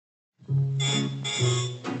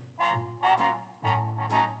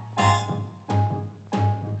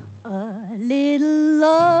A little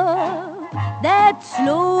love that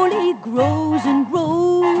slowly grows and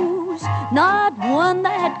grows, not one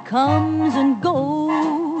that comes and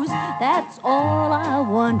goes. That's all I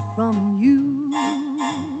want from you.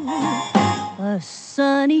 A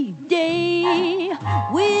sunny day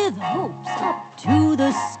with hopes up to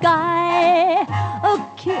the sky, a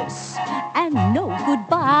kiss and no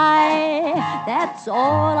goodbye. That's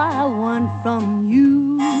all I want from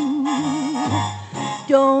you.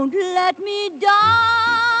 Don't let me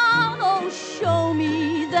down, oh, show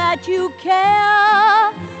me that you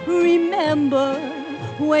care. Remember,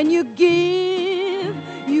 when you give,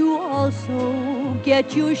 you also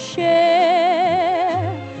get your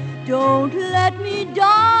share. Don't let me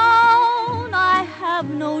down, I have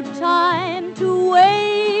no time to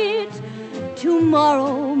wait.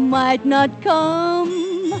 Tomorrow might not come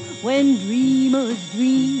when dreamers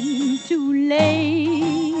dream too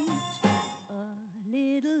late. A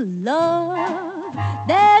little love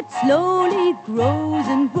that slowly grows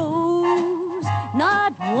and grows,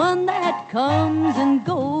 not one that comes and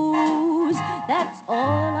goes. That's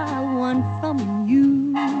all I want from you.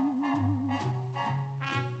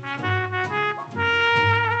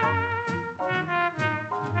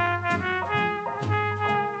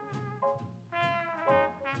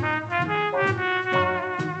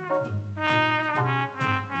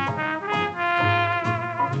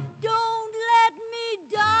 Don't let me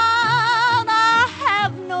down, I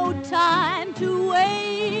have no time to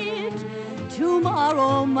wait.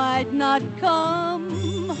 Tomorrow might not come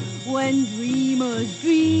when dreamers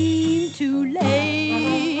dream too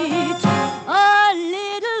late. A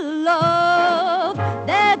little love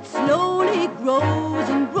that slowly grows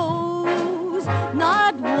and grows,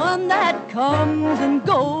 not one that comes and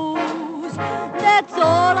goes. That's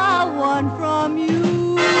all I want from